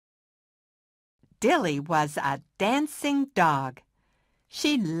Dilly was a dancing dog.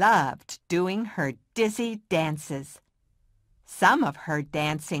 She loved doing her dizzy dances. Some of her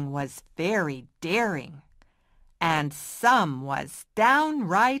dancing was very daring, and some was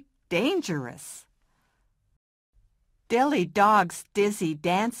downright dangerous. Dilly Dog's dizzy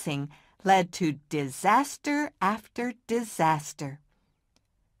dancing led to disaster after disaster.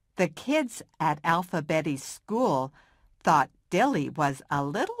 The kids at Alpha Betty's school thought Dilly was a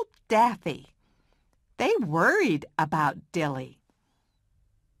little daffy. They worried about Dilly.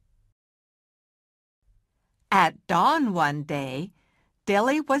 At dawn one day,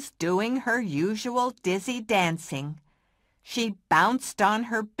 Dilly was doing her usual dizzy dancing. She bounced on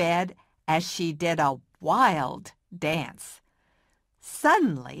her bed as she did a wild dance.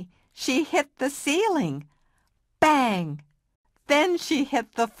 Suddenly, she hit the ceiling. Bang! Then she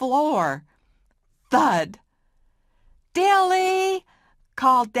hit the floor. Thud! "Dilly!"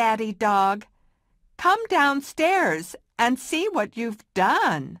 called Daddy Dog. "Come downstairs and see what you've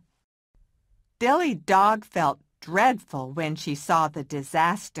done." Dilly Dog felt dreadful when she saw the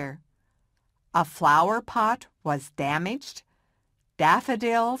disaster. A flower pot was damaged.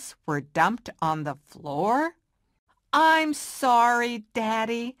 Daffodils were dumped on the floor. "I'm sorry,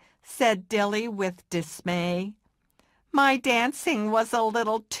 Daddy," said Dilly with dismay. "My dancing was a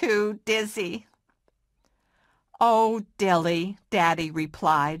little too dizzy." "Oh, Dilly," Daddy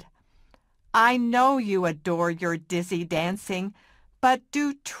replied, "I know you adore your dizzy dancing, but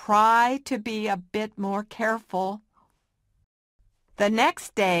do try to be a bit more careful." The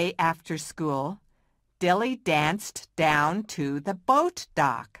next day after school, Dilly danced down to the boat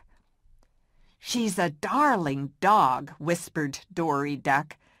dock. "She's a darling dog," whispered Dory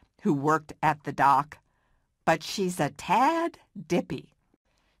Duck, who worked at the dock, "but she's a tad dippy."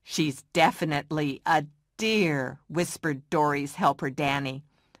 "She's definitely a dear," whispered Dory's helper Danny,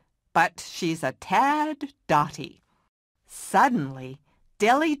 "but she's a tad dotty." Suddenly,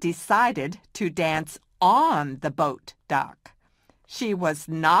 Dilly decided to dance on the boat dock. She was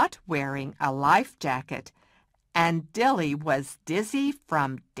not wearing a life jacket, and Dilly was dizzy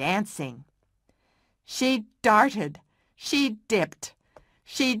from dancing. She darted, she dipped,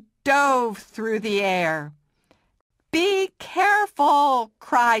 she dove through the air. "Be careful!"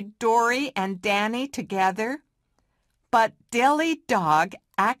 cried Dory and Danny together. But Dilly Dog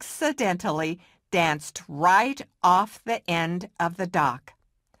accidentally danced right off the end of the dock.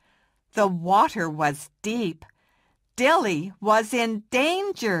 The water was deep. Dilly was in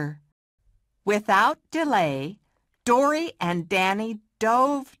danger. Without delay, Dory and Danny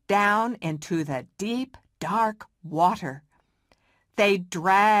dove down into the deep, dark water. They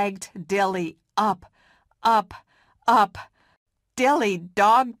dragged Dilly up, up, up. Dilly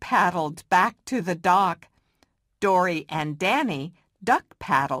Dog paddled back to the dock. Dory and Danny duck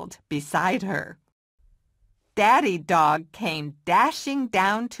paddled beside her. Daddy Dog came dashing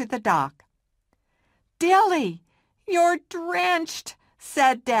down to the dock. "Dilly, you're drenched,"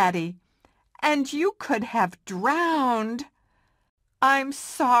 said Daddy, "and you could have drowned." "I'm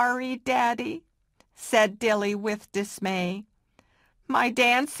sorry, Daddy," said Dilly with dismay. "My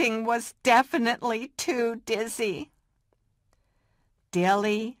dancing was definitely too dizzy."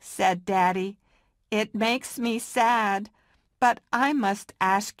 "Dilly," said Daddy, "it makes me sad, but I must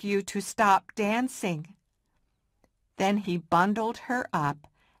ask you to stop dancing." Then he bundled her up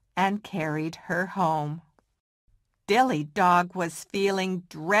and carried her home. Dilly Dog was feeling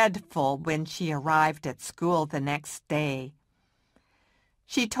dreadful when she arrived at school the next day.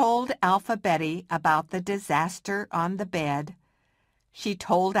 She told Alpha Betty about the disaster on the bed. She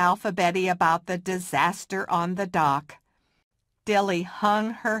told Alpha Betty about the disaster on the dock. Dilly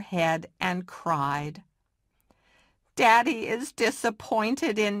hung her head and cried. "Daddy is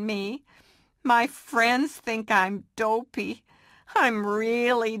disappointed in me. My friends think I'm dopey. I'm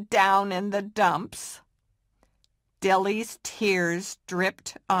really down in the dumps." Dilly's tears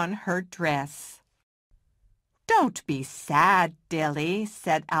dripped on her dress. "Don't be sad, Dilly,"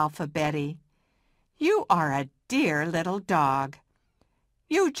 said Alpha Betty. "You are a dear little dog.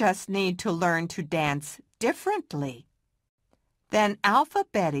 You just need to learn to dance differently." Then Alpha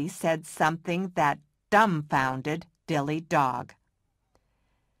Betty said something that dumbfounded Dilly Dog.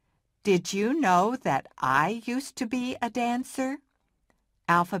 "Did you know that I used to be a dancer?"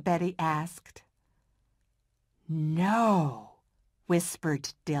 Alpha Betty asked. "No,"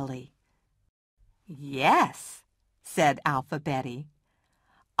 whispered Dilly. "Yes," said Alpha Betty.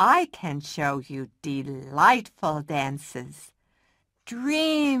 "I can show you delightful dances,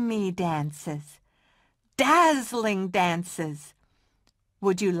 dreamy dances, dazzling dances.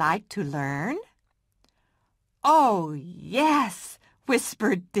 Would you like to learn?" "Oh, yes,"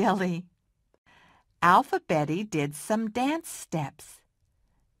 whispered Dilly. Alphabetty did some dance steps.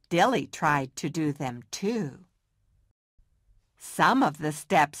 Dilly tried to do them too. Some of the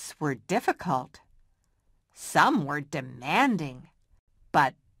steps were difficult. Some were demanding,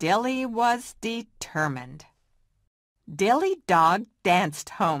 but Dilly was determined. Dilly Dog danced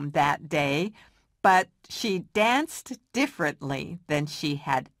home that day, but she danced differently than she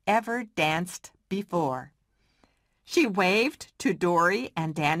had ever danced before. She waved to Dory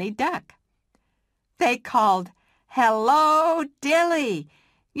and Danny Duck. They called, "Hello, Dilly!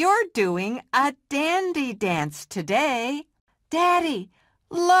 You're doing a dandy dance today." "Daddy,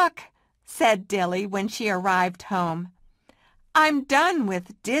 look," said Dilly when she arrived home. "I'm done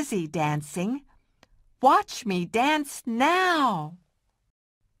with dizzy dancing. Watch me dance now."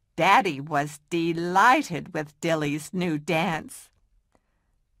 Daddy was delighted with Dilly's new dance.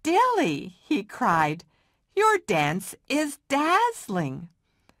 "Dilly," he cried, "your dance is dazzling."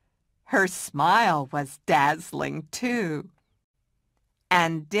 Her smile was dazzling, too.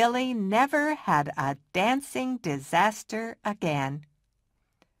 And Dilly never had a dancing disaster again.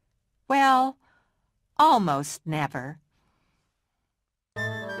 Well, almost never.